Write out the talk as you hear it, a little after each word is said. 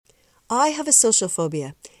I have a social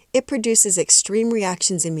phobia. It produces extreme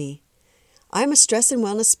reactions in me. I'm a stress and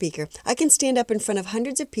wellness speaker. I can stand up in front of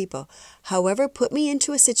hundreds of people. However, put me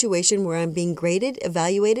into a situation where I'm being graded,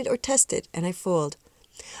 evaluated, or tested, and I fold.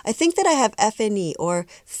 I think that I have FNE, or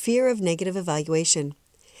fear of negative evaluation.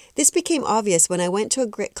 This became obvious when I went to a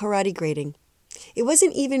karate grading. It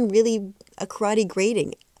wasn't even really a karate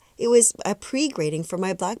grading. It was a pre-grading for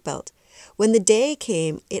my black belt. When the day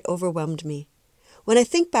came, it overwhelmed me. When I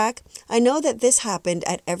think back, I know that this happened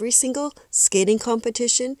at every single skating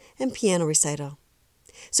competition and piano recital.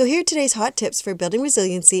 So here are today's hot tips for building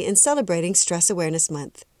resiliency and celebrating Stress Awareness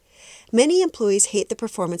Month. Many employees hate the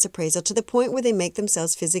performance appraisal to the point where they make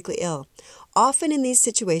themselves physically ill. Often in these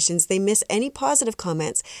situations, they miss any positive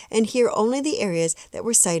comments and hear only the areas that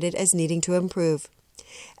were cited as needing to improve.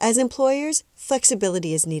 As employers,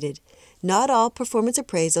 flexibility is needed. Not all performance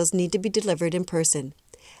appraisals need to be delivered in person.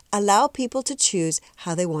 Allow people to choose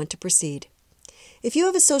how they want to proceed. If you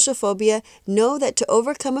have a social phobia, know that to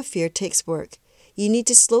overcome a fear takes work. You need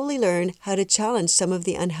to slowly learn how to challenge some of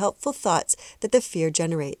the unhelpful thoughts that the fear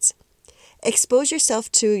generates. Expose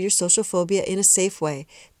yourself to your social phobia in a safe way.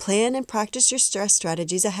 Plan and practice your stress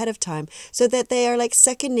strategies ahead of time so that they are like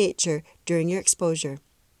second nature during your exposure.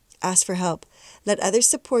 Ask for help. Let others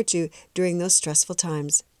support you during those stressful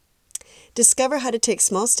times. Discover how to take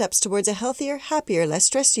small steps towards a healthier, happier, less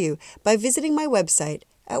stressed you by visiting my website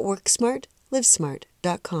at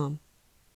worksmartlivesmart.com.